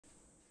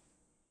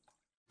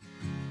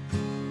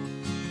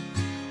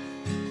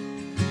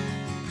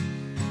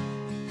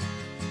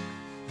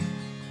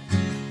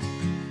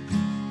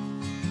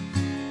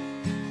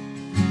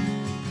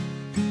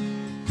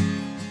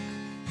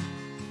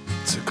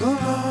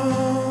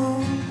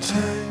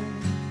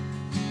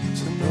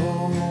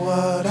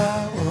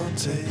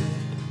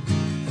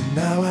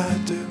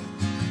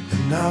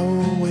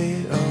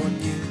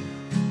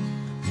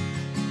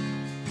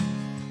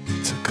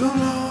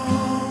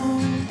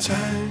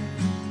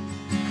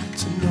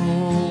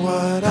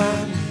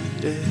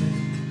did,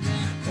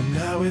 and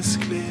now it's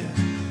clear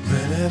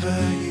whenever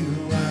you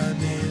are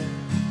near.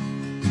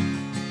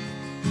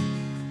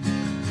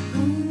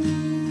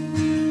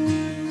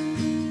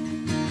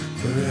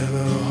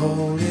 Forever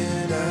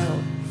holding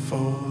out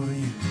for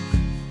you.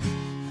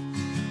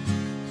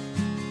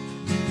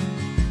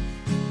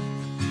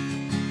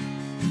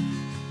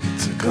 It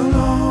took a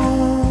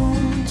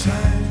long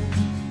time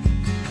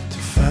to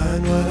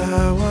find what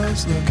I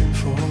was looking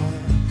for,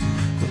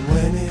 but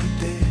when it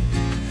did,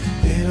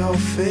 it all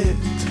fit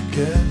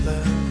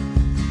together.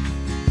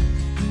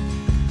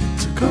 It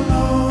took a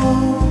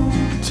long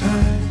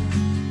time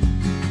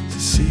to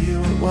see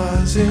what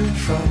was in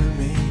front of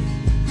me,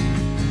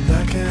 and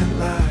I can't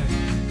lie,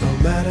 no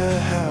matter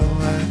how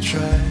I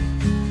try.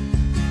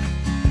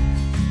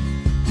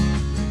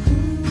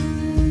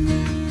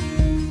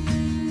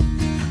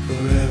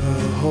 Forever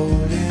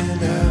holding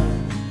out,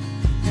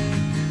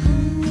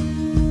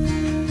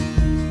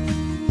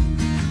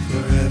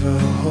 forever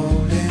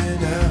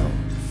holding out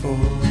for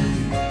you.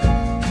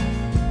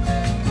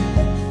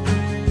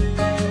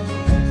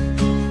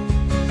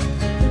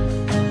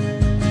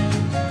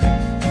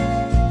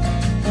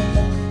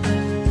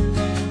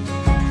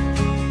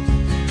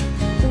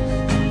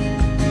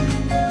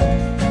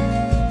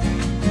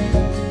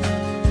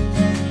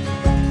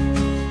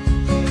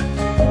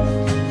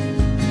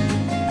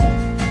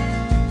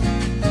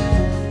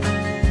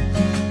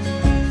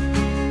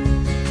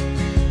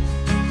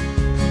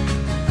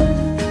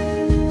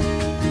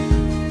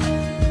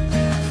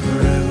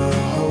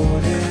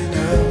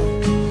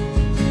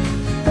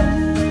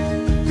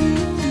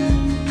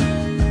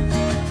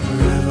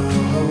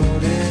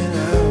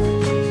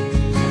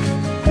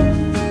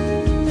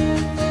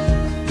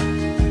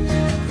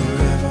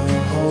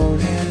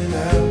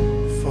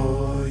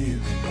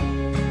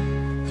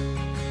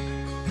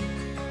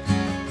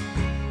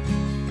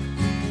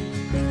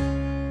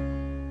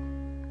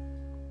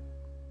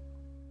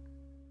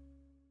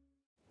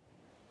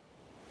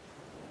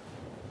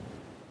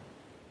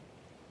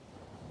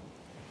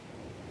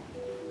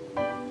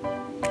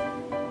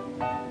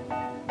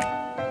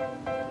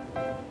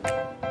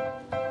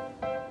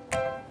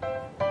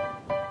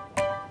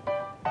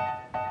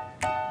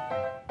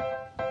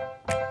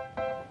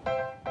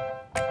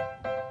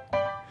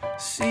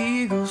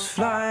 Seagulls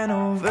flying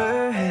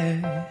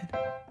overhead,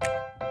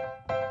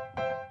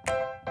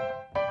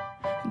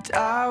 and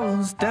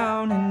owls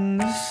down in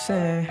the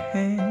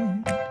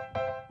sand,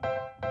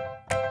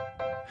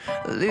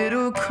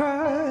 little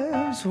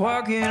crabs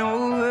walking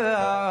over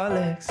our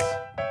legs,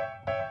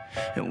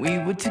 and we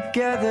were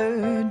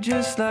together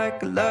just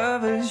like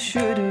lovers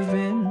should have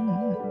been.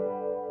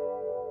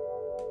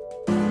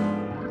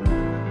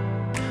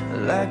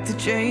 Like the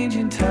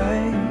changing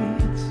tides,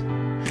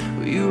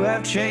 you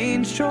have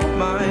changed your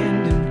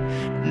mind,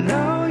 and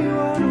now you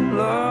are no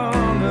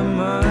longer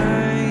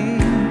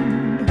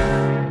mine.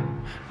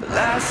 But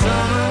last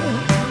summer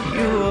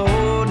you were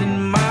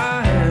holding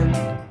my hand.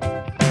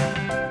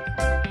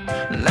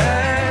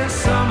 Last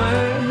summer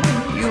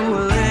you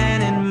were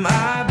laying in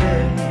my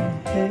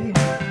bed.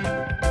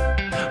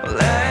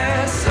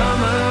 Last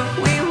summer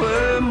we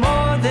were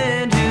more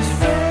than just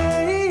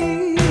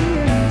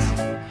friends.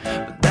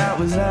 But that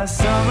was last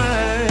summer.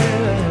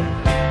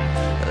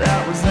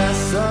 That was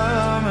last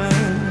summer.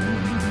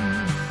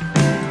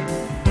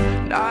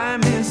 And I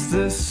miss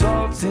the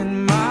salt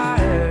in my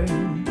hair,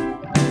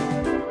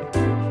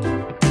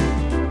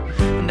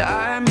 and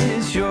I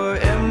miss your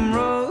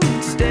emerald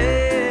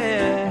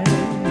stare,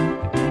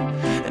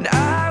 and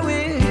I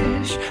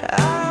wish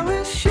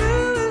you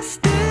were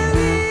still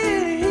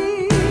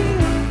here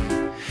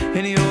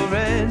in your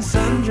red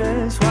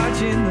sundress,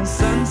 watching the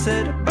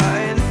sunset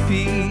by the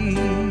pier.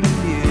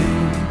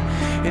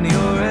 In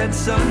your red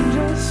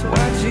sundress,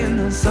 watching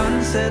the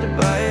sunset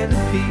by the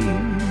pier.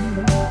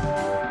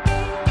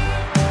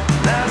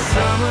 Last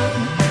summer,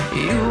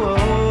 you were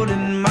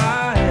holding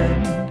my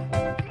hand.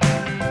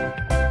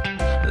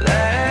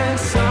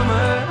 Last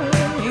summer,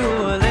 you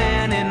were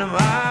laying in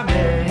my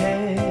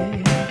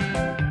bed.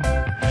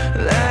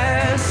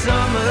 Last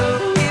summer,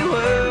 we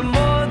were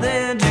more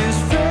than just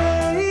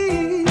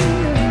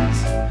friends.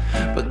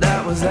 But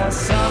that was last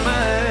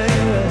summer.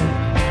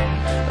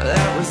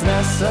 That was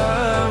last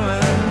summer.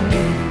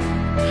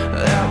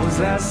 That was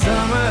last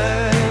summer.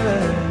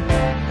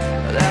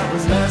 That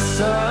was last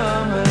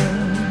summer.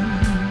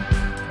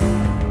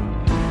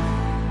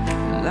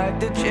 Like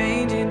the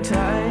changing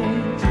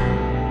tides,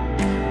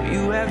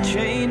 you have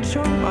changed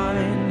your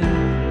mind,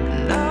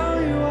 and now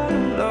you are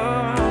no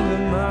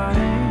longer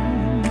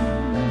mine.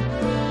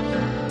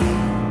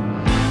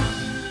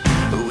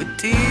 With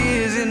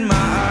tears in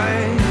my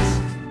eyes,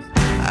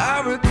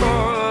 I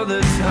recall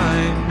the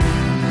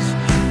times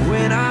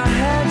when I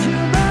had you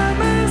by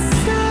my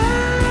side.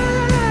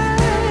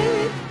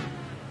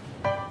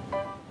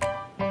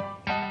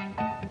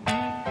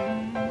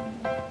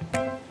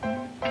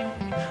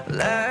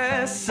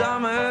 Last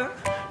summer,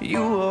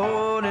 you were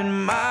holding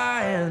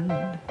my hand.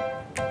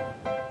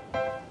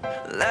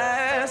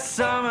 Last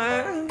summer,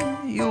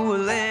 you were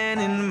laying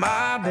in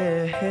my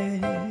bed.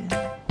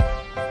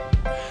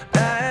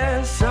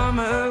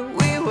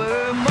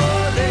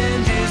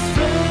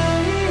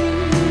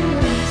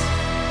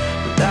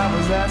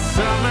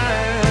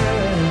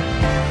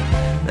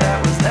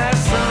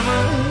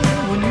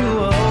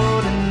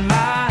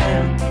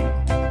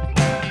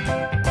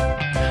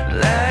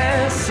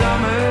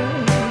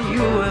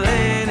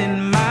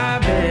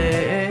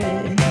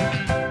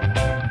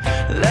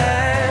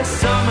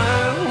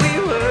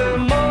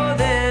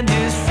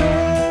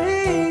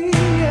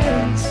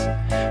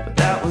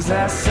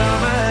 last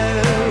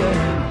summer.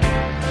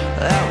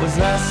 That was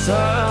last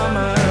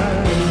summer.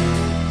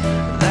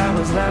 That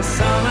was last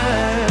summer.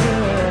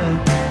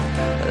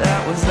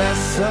 That was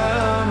last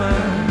summer.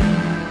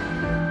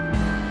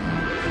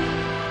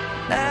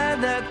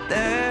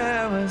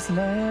 That was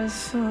last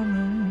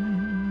summer.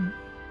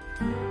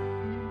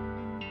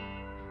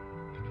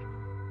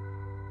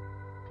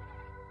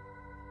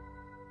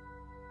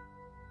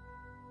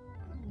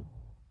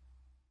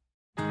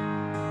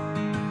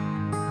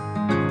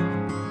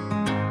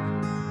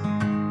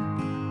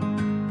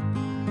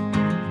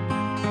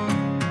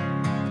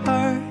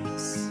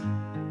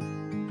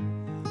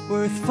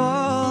 Worth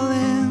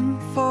falling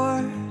for.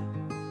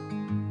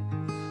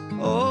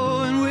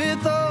 Oh, and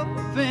with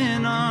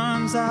open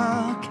arms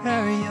I'll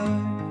carry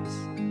yours.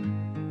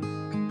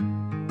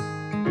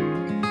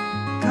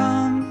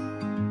 Come,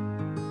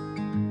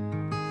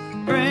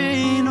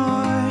 rain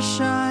or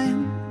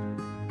shine,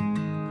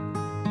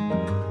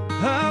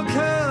 I'll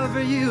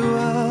cover you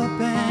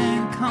up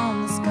and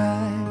calm the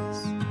skies.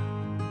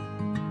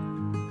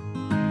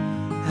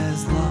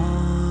 As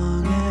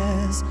long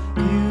as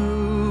you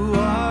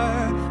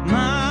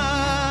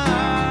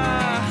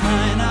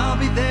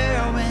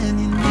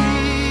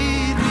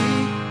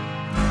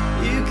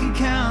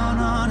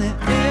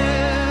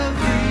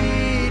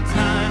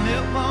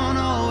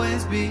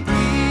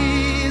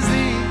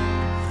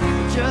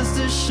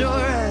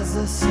sure as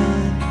the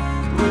sun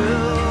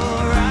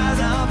will rise,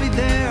 I'll be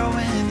there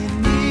when you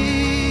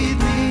need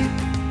me.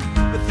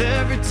 With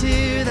every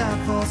tear that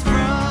falls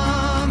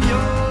from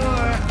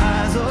your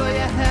eyes, oh,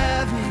 you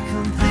have me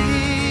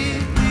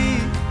completely.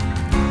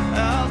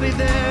 I'll be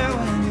there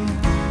when you,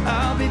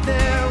 I'll be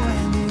there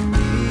when you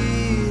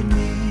need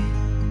me.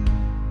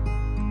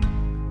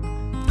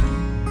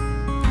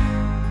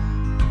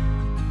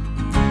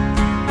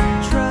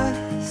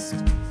 Trust,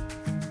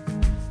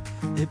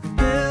 it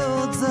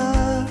builds a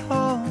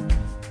home,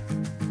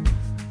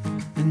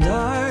 and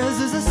ours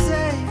is a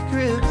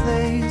sacred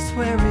place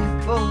where we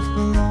both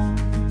belong.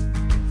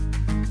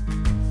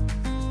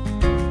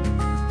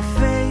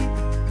 Faith,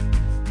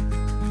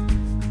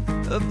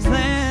 a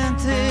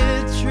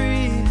planted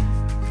tree,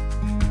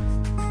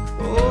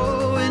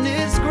 oh, and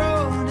it's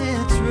grown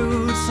its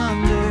roots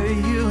under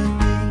you and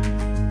me.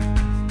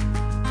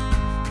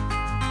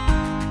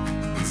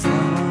 As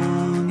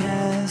long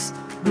as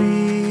we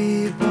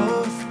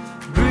both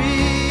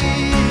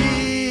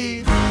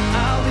breathe,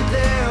 I'll be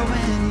there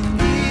when you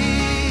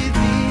need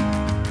me.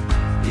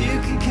 You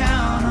can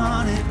count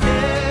on it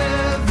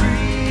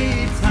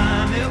every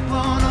time. It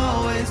won't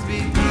always be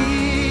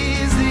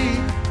easy,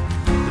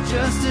 but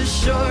just as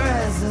sure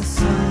as the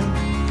sun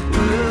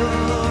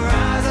will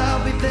rise,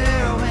 I'll be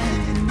there when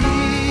you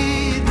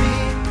need me.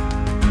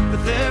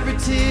 With every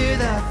tear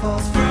that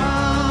falls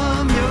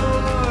from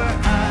your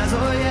eyes,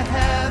 oh, you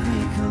have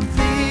me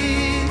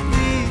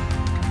completely.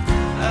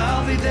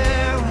 I'll be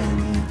there when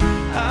you,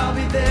 I'll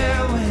be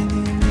there when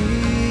you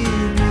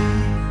need me.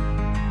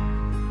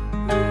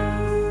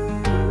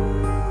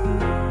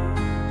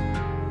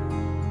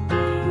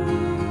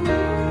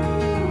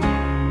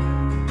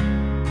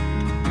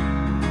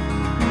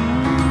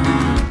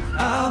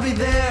 I'll be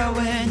there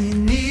when you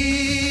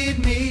need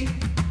me.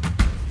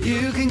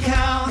 You can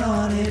count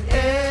on it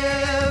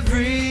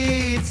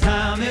every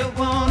time. It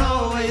won't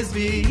always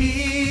be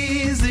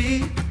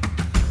easy.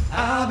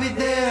 I'll be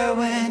there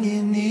when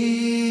you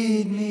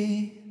need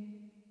me.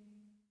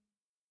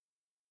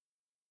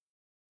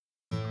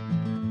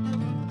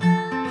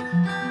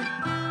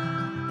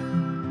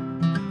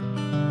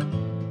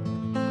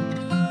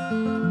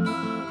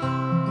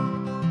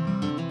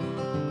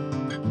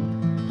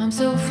 I'm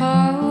so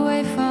far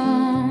away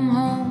from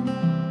home,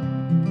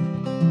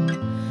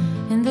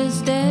 in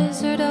this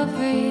desert of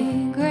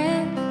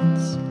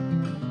regrets.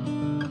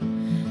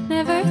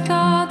 Never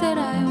thought that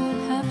I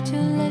would have to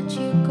let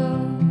you go.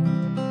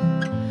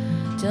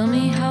 Tell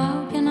me,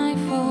 how can I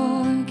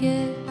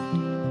forget?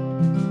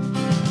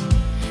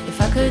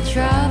 If I could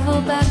travel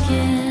back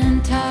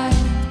in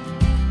time,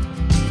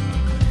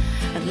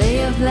 I'd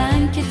lay a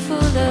blanket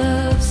full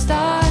of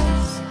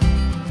stars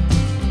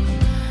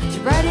to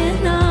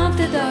brighten up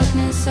the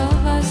darkness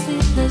of our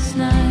sleepless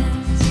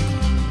nights.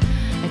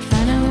 I'd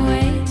find a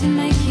way to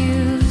make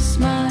you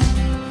smile,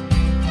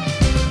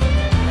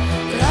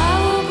 but I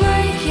will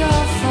break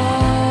your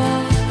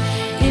fall.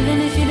 Even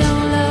if you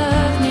don't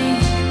love me,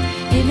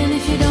 even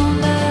if you don't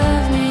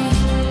love me,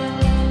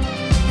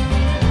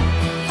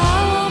 I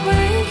will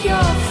break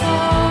your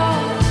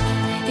fall.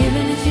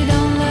 Even if you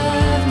don't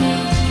love me,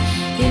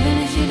 even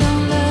if you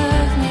don't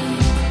love me.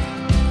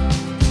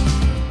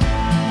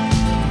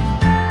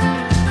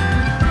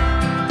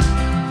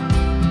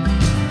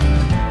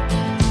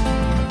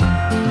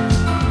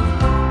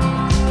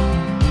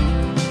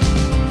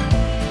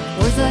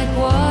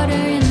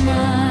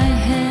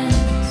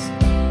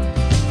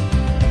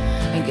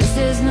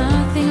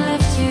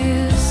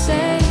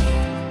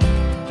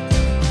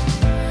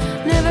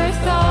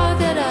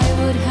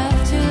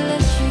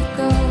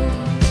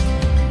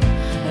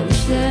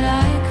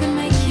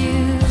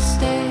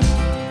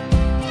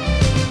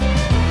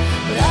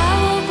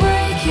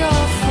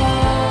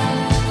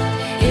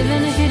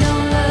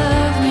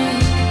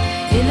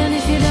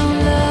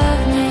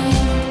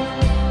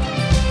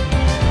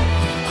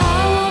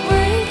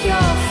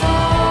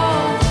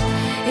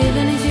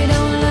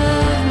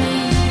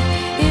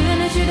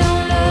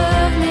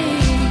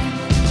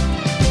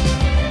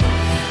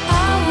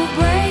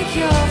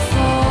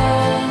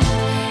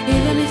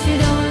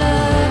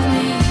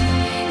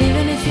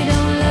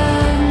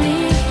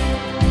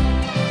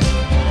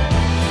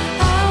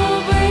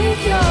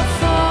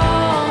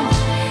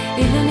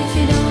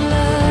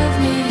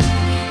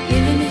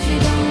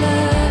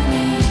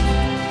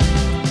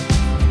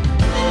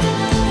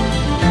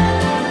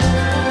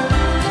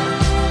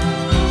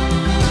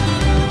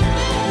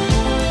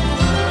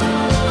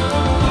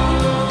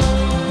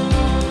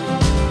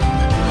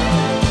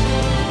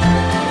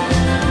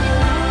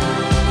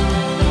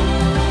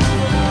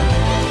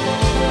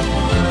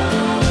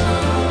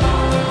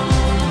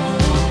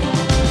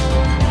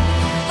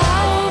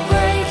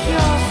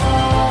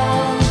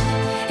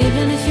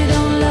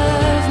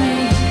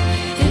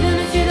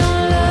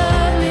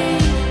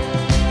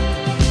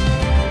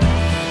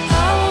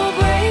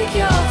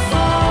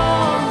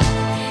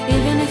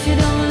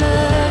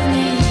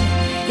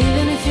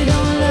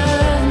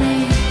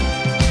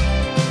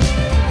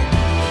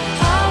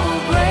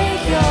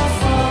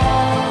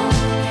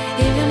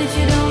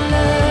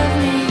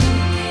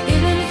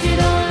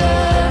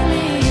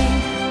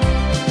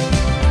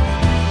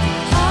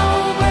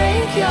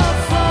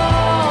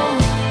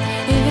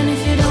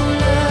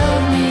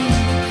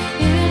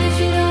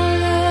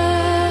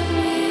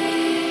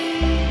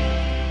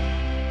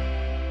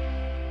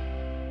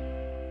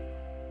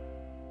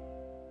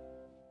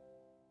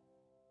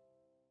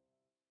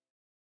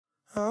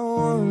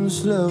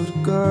 once loved a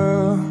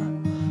girl,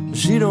 but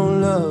she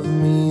don't love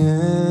me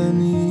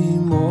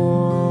anymore.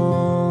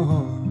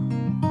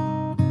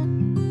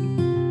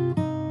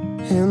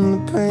 And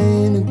the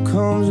pain that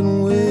comes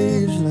in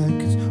waves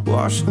like it's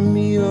washing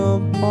me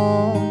up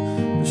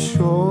on the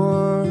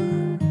shore.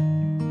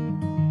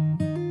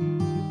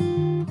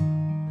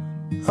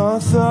 I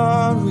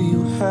thought we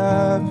were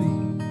happy,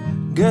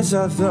 guess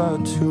I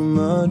thought too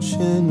much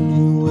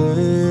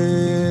anyway.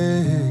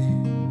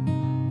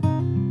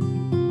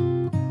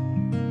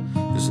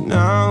 'Cause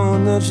now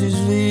that she's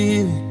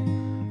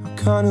leaving, I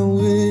kinda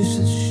wish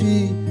that she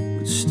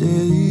would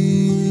stay.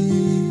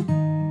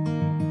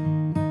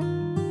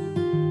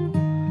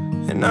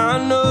 And I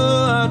know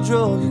I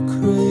drove you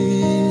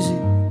crazy,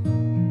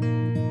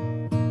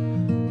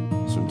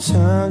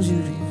 sometimes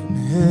you'd even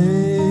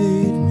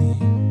hate me.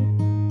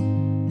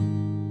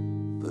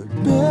 But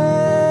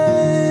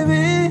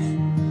baby,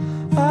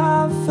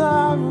 I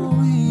thought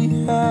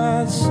we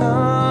had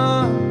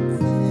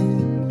something.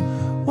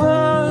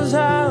 Was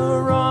I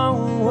wrong?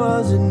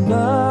 Was it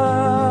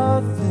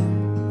nothing?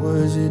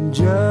 Was it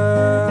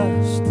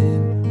just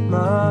in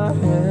my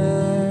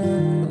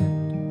head?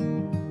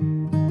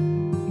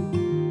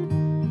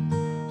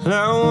 And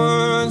I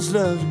once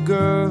loved a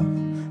girl,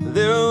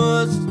 there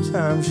was a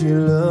time she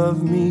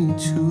loved me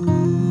too.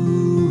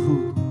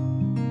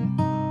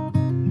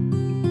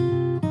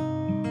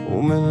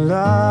 Oh man,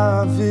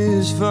 life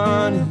is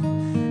funny,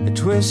 it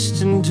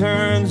twists and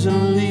turns and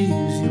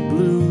leaves you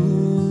blue.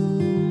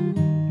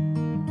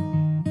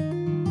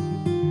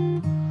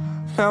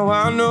 Now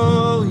I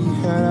know we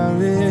had our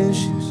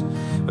issues,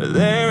 but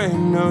there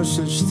ain't no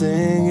such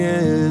thing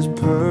as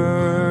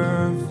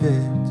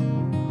perfect.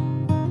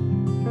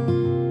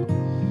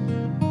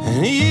 And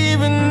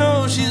even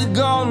though she's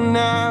gone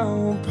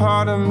now,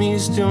 part of me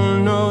still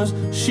knows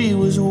she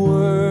was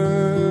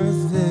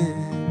worth it.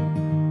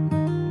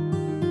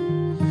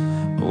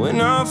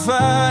 When our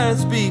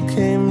fights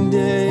became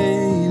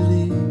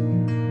daily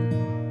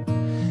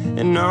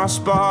and our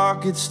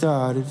spark had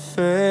started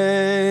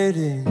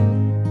fading.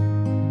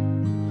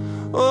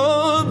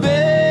 Oh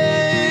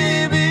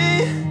baby,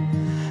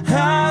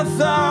 I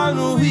thought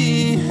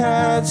we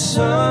had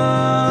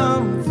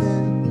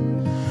something.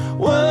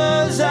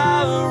 Was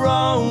I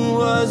wrong?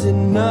 Was it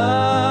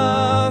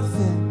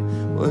nothing?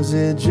 Was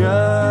it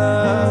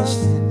just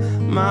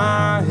in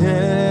my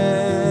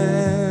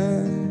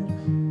head?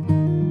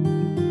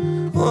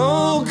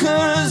 Oh,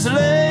 'cause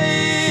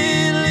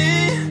lately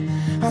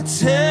I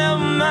tell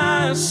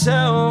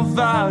myself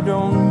I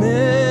don't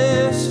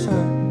miss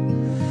her,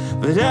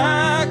 but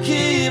I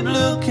keep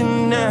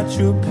looking at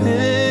your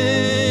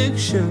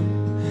picture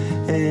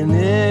and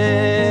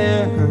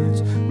it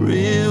hurts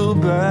real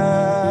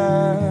bad.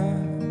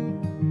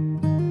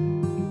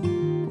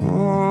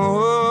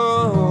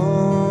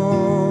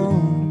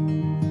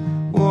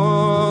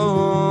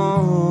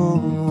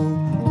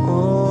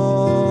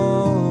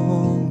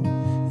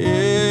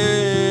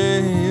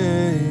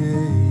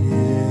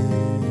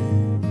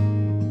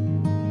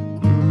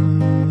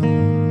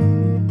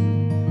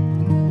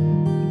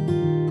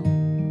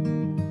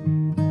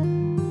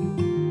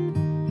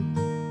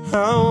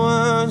 I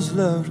once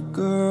loved a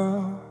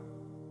girl.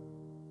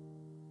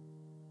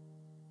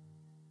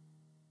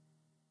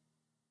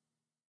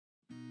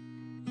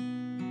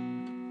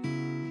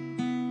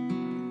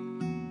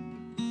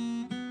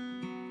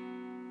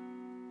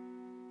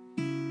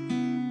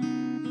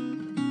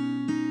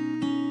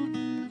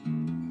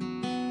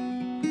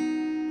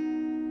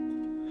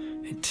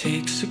 It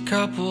takes a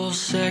couple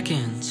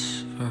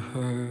seconds for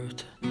her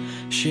to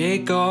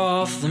shake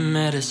off the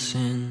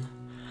medicine.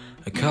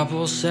 A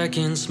couple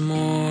seconds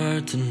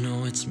more to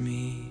know it's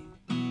me.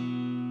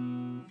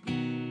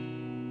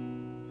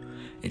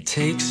 It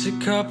takes a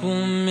couple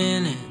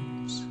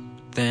minutes,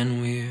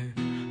 then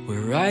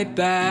we're right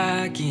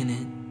back in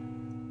it,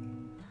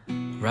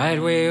 right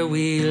where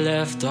we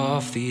left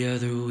off the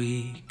other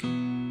week.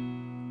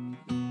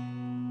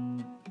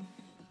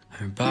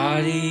 Her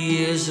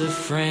body is a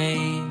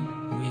frame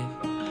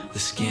with the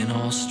skin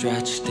all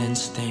stretched and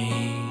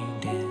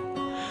stained, and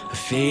a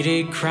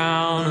faded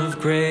crown of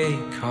gray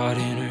caught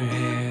in her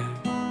hair.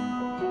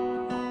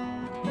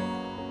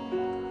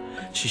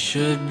 She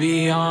should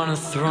be on a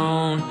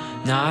throne,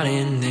 not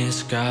in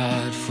this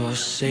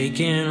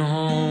God-forsaken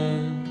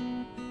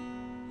home,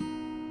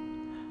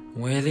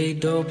 where they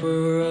dope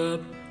her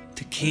up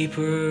to keep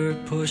her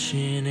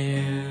pushing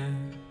air.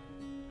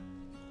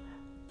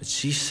 But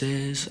she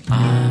says,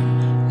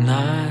 I'm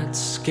not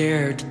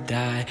scared to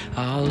die.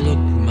 I'll look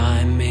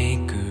my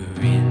maker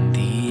in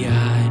the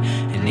eye,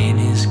 and in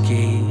his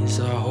gaze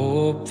I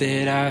hope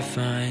that I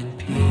find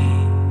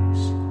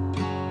peace.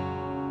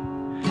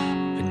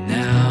 But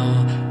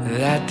now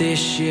that this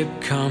ship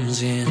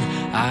comes in,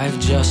 I've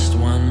just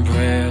one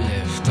prayer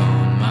left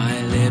on my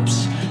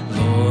lips.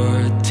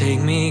 Lord,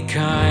 take me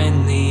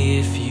kindly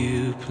if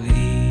you please.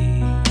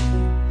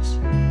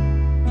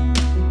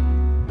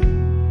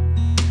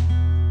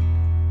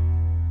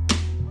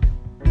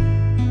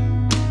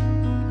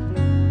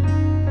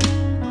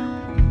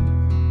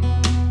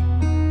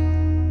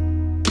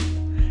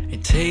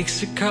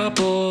 takes a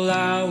couple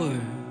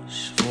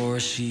hours, for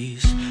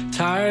she's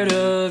tired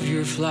of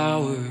your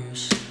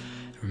flowers.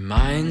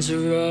 Reminds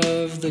her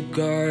of the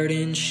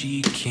garden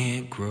she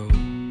can't grow.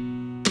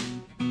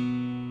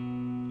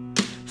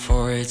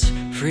 For it's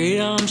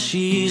freedom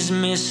she's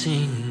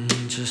missing,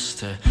 just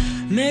to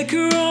make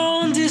her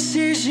own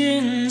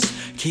decisions.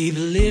 Keep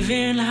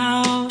living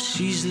how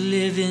she's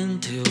living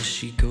till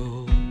she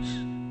goes.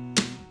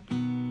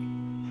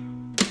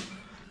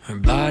 Her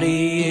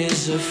body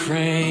is a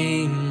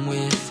frame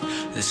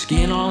with the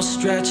skin all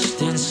stretched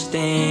and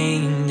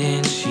stained,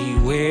 and she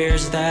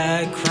wears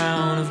that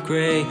crown of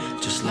gray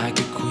just like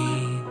a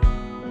queen.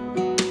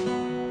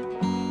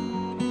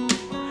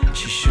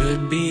 She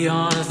should be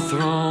on a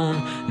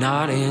throne,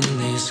 not in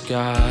this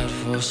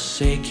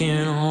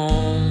God-forsaken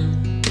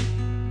home,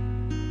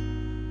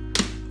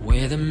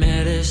 where the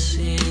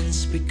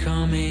medicine's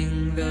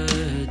becoming the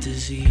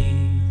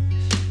disease.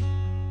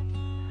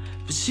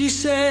 But she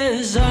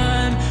says,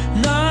 I'm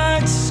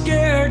not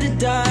scared to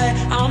die.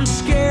 I'm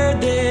scared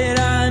that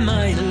I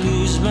might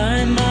lose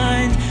my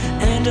mind,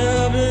 end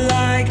up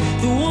like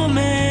the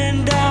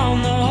woman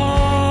down the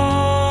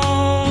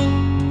hall.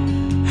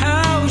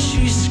 How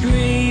she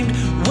screamed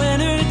when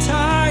her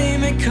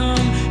time had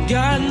come.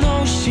 God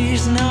knows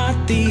she's not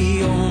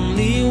the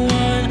only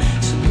one.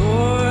 So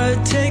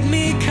Lord, take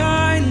me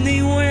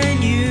kindly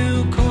when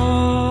you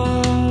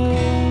call.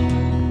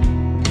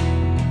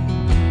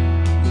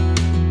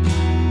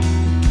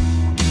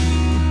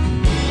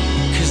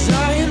 'Cause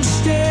I am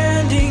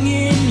standing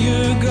in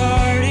your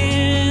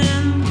garden,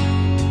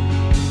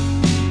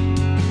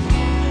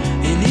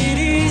 and it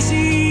is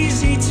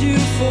easy to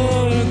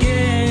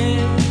forget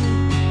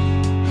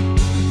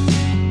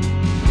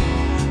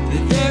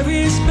that there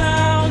is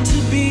bound to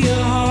be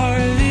a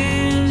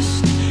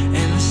harvest,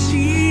 and the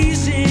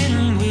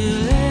season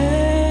will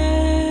end.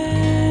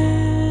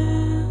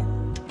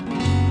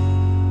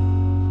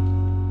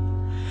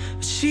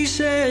 But she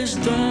says,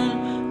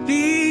 don't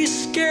be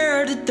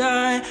scared to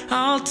die.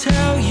 I'll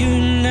tell you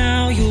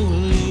now, you'll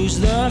lose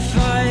the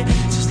fight.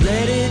 Just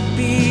let it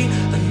be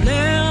a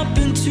lamp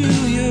unto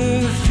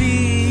your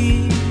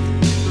feet.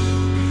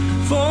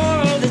 For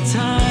the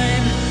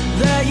time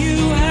that you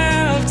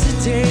have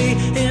today,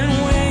 and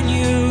when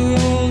you're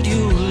old,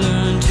 you'll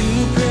learn to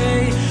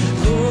pray.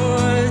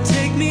 Lord,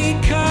 take me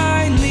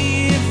kindly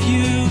if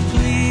you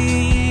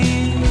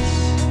please.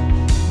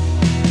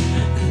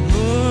 And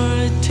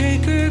Lord,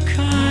 take her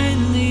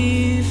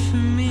kindly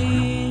for me.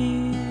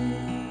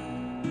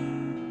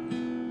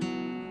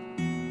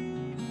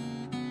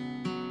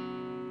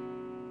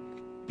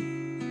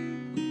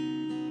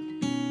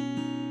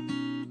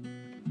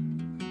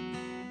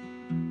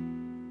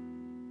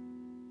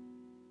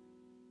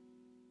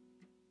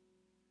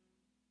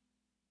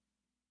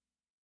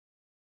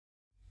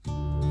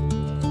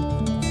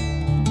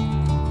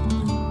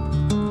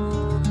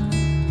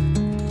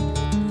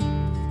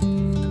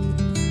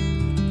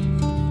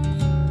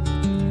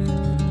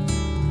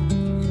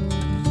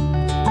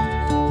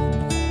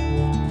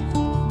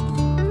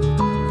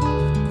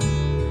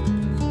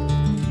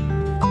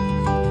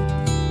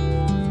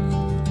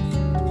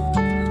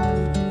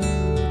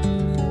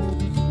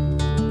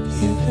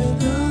 You've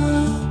been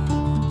up,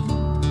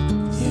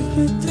 you've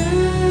been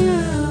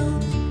down,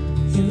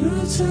 your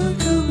roots are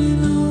coming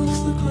off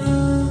the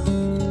ground,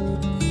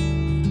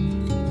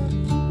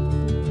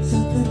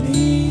 and the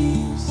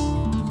leaves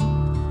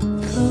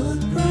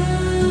colored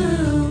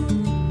brown.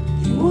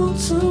 You want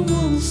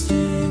someone to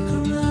stick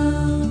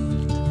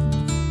around.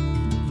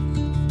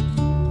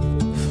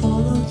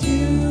 Followed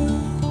you,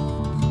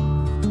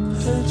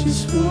 heard you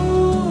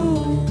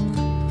spoke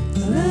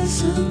the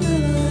lesson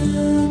that I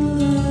had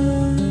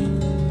learned.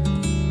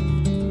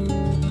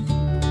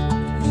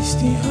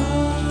 Misty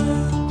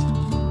heart,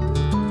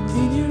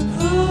 in your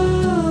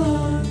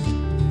heart,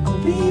 I'll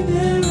be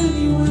there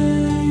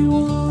anywhere you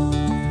want.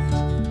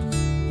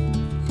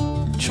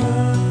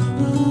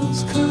 Troubles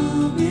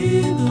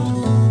coming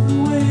on the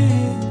way,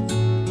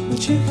 but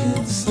you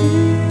can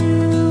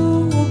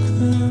still walk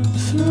them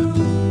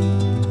through.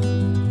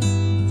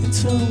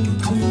 It's only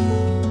two.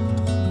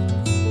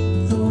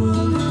 The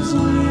world is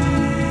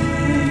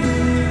waiting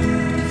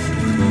for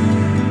you.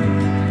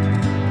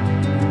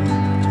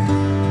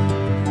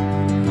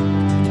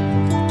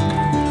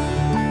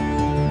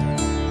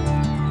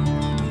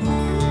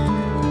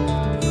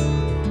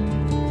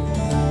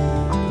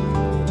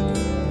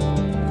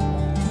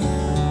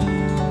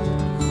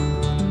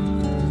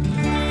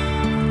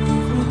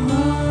 You've been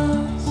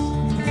lost,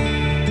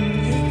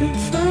 you've been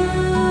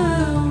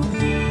found,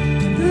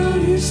 and now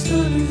you're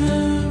starting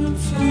having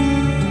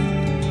fun.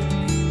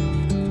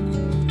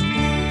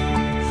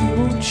 You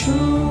won't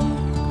choke,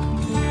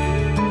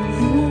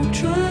 you won't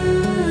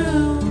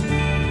drown.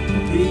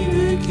 We'll be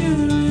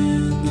together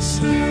in the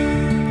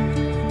sun.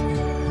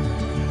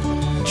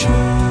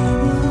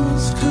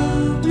 Troubles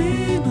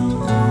coming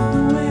on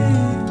the way,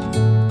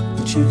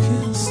 but you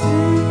can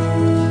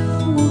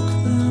still walk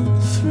them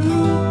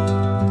through.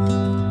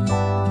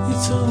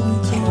 It's only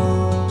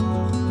true.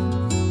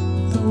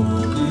 The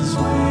world is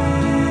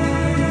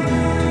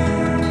waiting.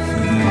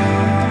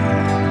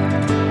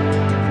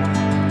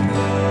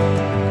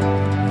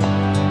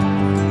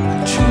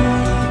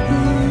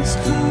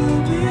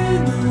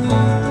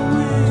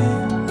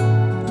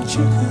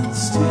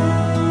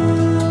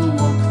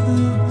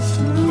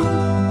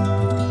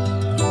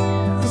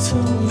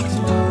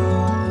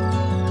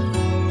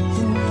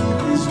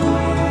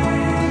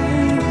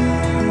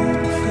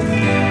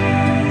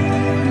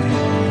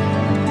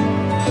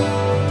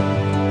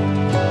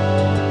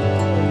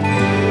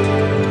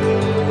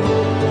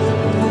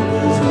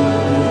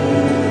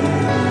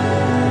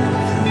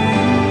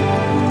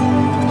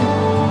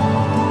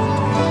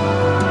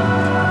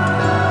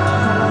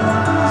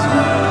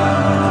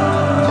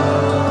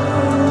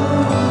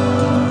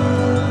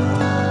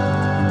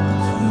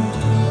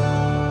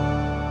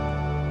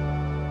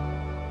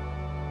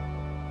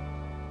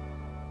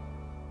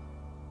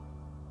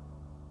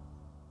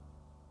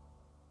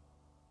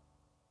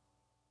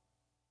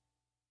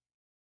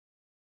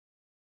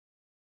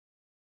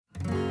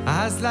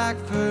 Eyes like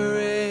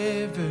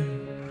forever,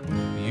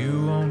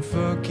 you won't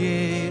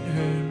forget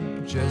her.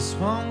 Just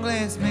one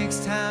glance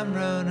makes time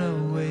run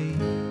away.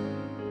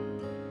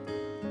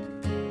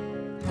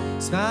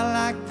 Smile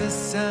like the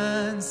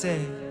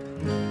sunset,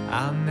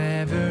 I'll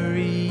never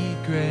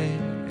regret.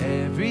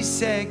 Every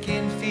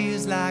second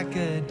feels like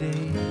a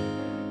day.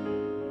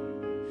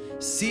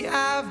 See,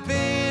 I've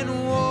been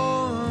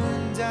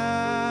worn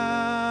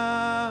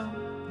down,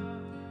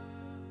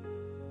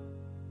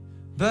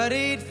 but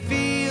it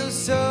feels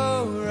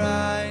so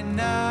right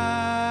now.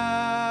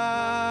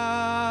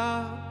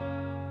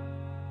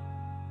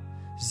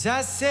 As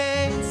I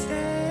said,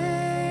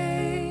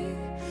 stay,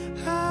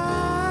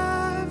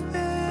 I've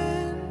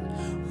been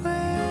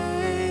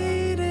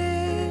waiting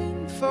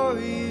for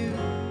you.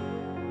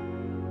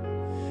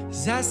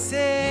 As I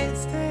said,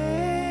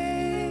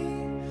 stay,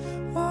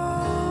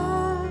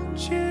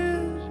 won't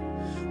you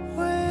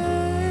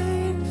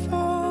wait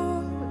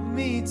for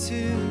me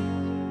too?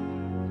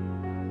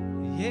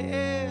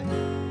 Yeah.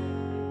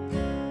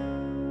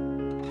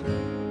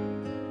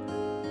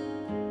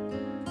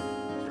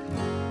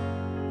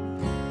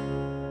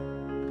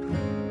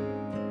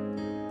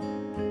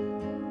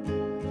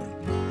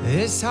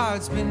 This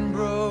heart's been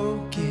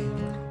broken,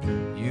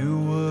 you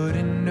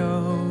wouldn't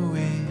know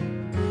it.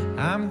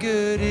 I'm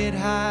good at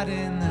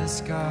hiding the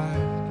scars.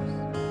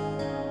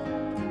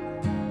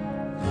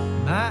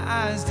 My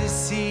eyes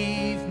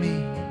deceive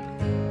me,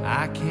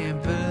 I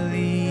can't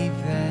believe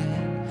that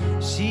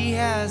she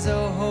has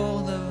a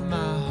hold of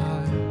my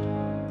heart.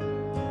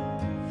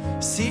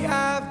 See,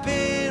 I've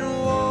been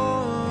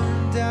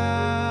worn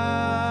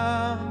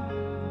down,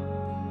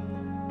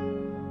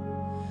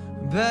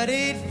 but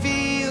it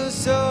feels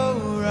so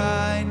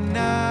right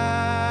now.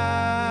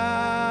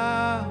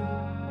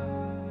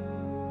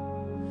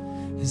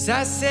 As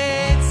I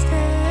said, stay,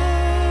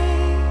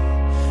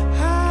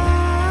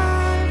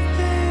 I've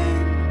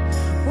been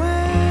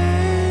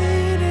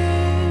waiting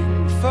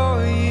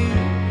for you.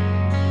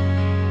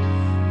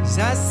 As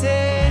I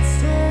said,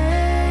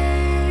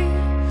 stay,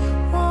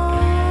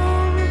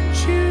 won't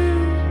you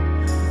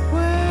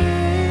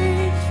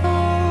wait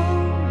for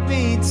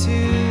me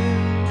too?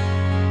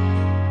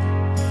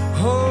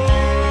 Oh.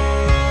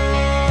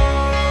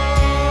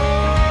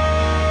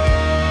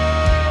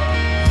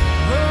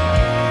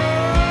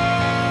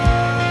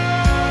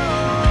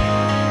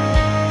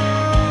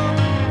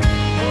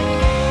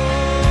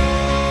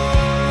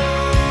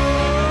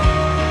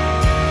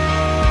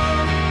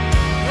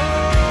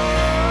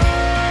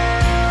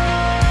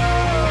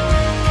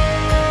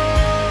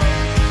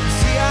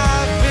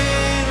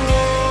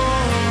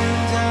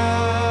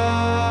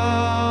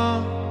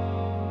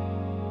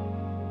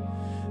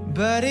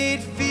 But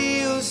it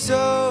feels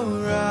so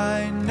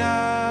right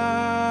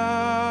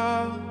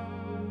now,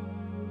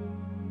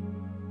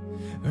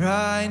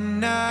 right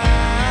now.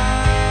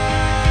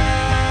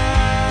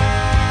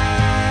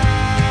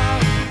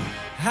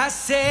 I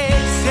said,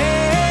 stay.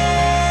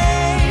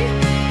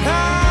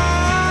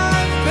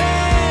 I've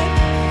been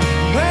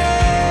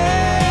waiting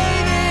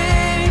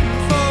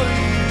for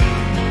you.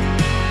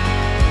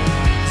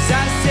 As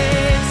I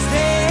said,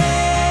 stay.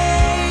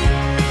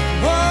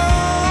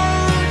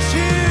 Won't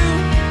you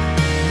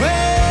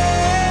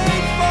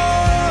wait for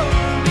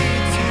me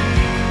too?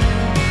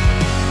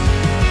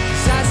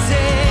 As I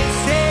said,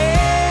 stay.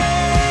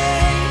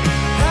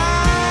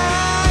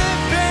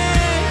 I've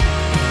been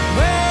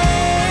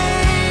waiting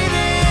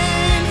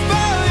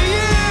for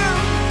you.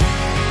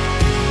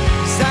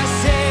 As I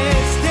said,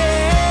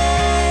 stay.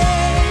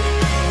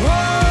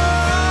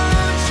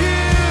 Won't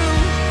you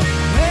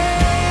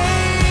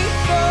wait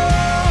for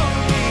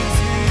me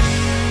too?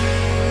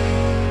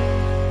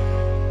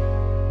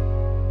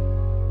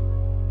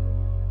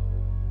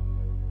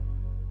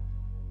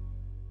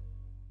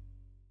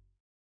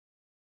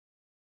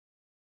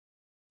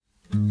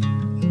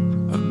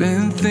 I've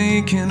been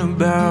thinking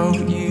about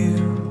you,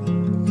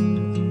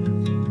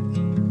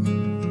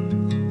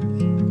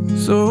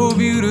 so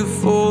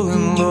beautiful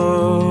and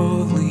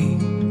lovely.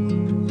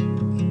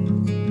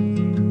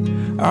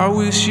 I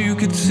wish you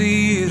could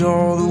see it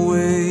all the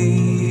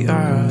way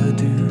I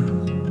do,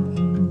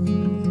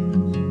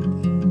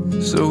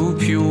 so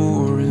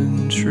pure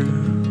and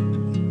true.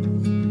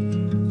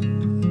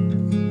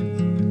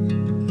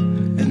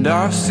 And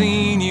I've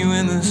seen you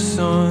in the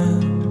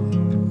sun,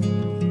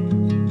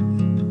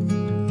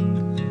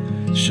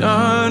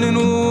 shining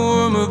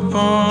warm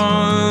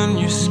upon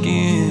your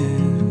skin.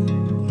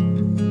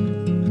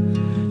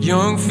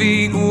 Young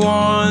feet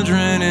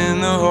wandering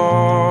in the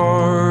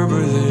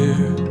harbor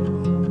there,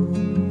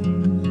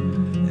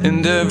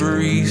 and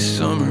every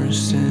summer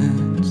since.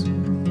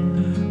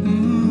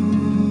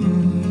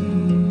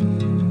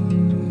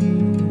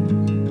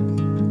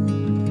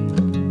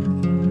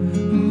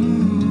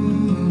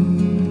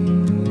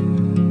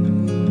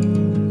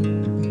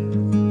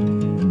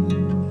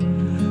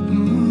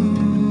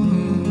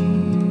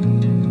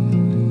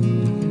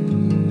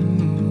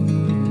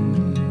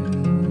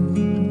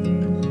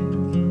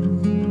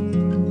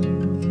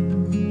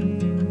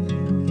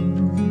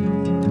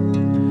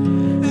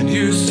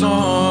 Your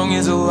song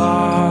is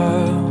alive.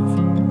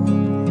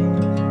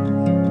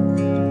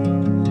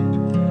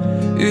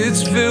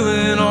 it's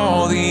filling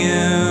all the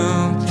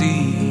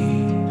empty.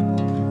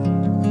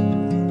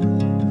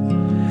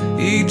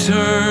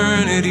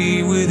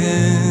 Eternity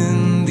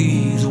within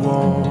these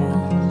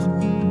walls,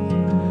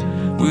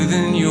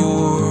 within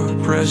your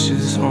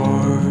precious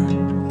heart.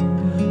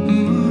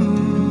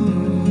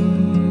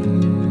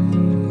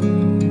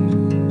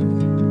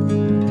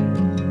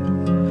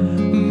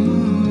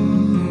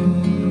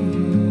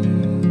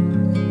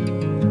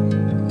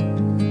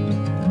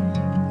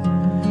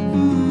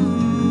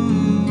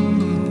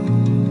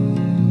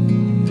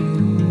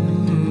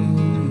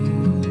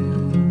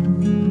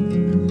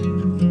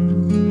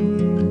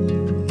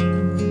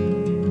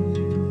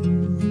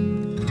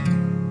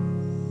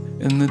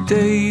 And the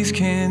days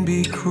can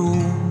be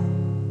cruel.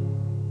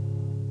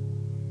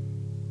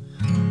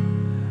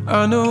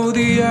 I know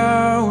the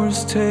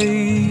hours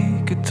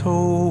take a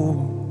toll.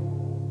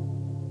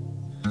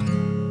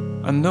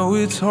 I know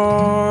it's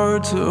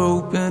hard to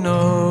open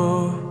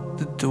up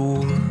the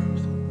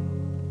doors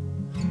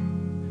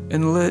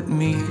and let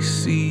me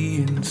see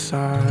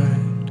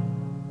inside.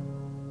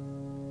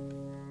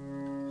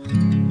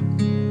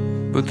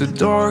 But the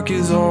dark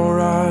is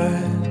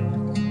alright.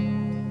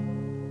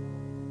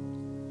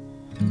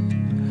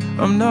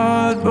 I'm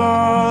not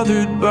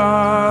bothered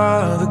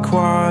by the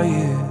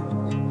quiet,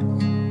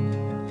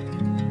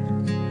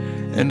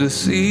 and a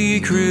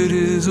secret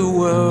is a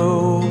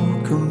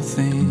welcome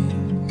thing.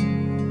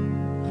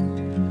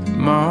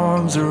 My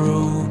arms are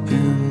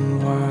open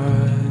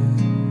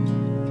wide.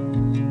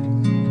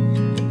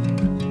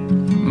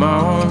 My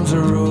arms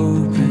are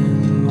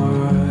open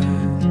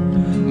wide.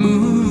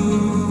 Ooh.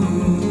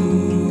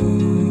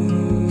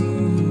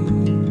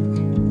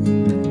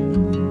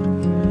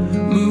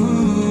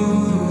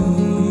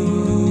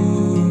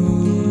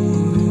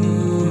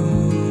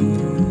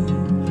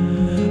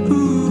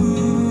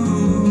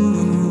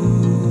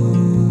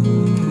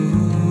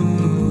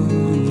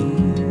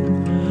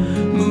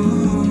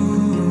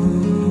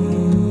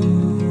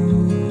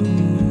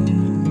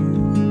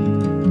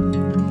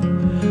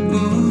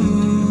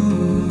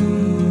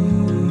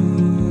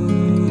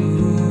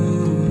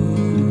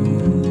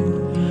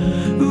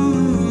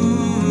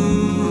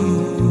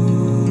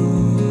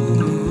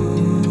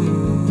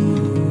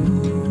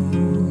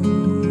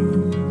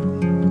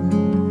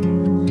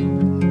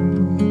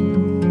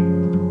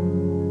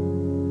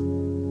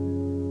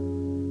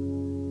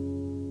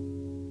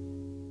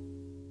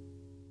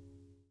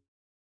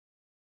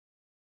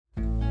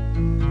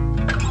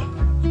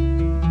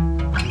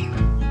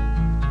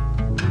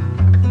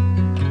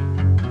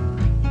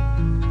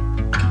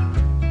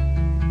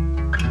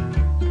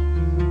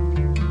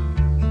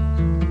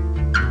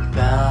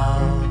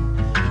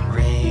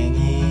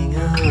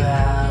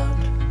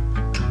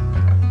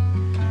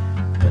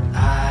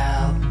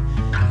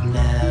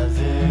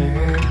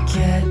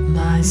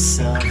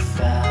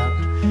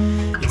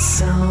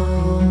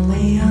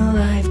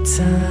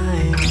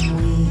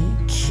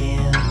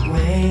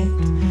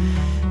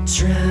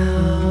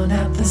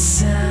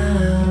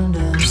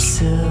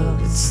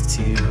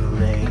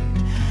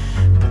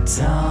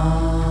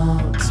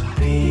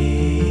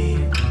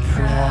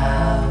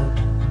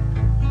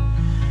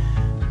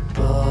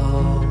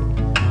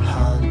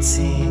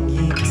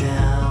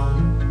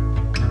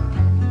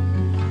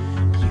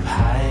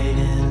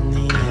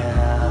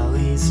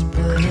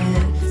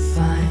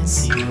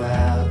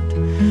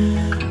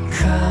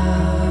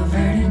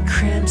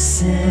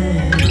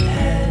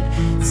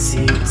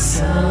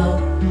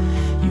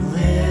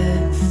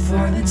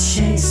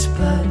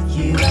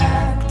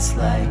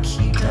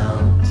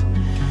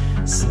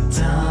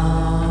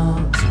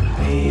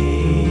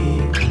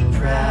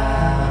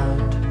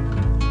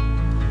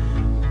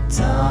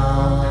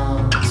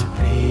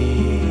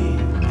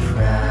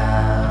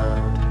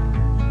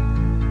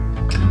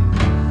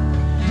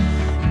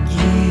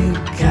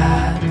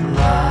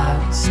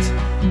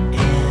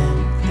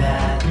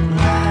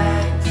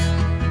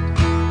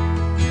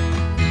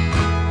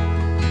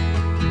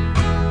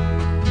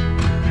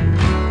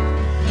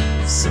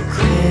 So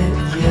grit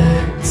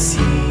your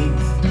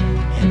teeth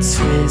and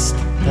twist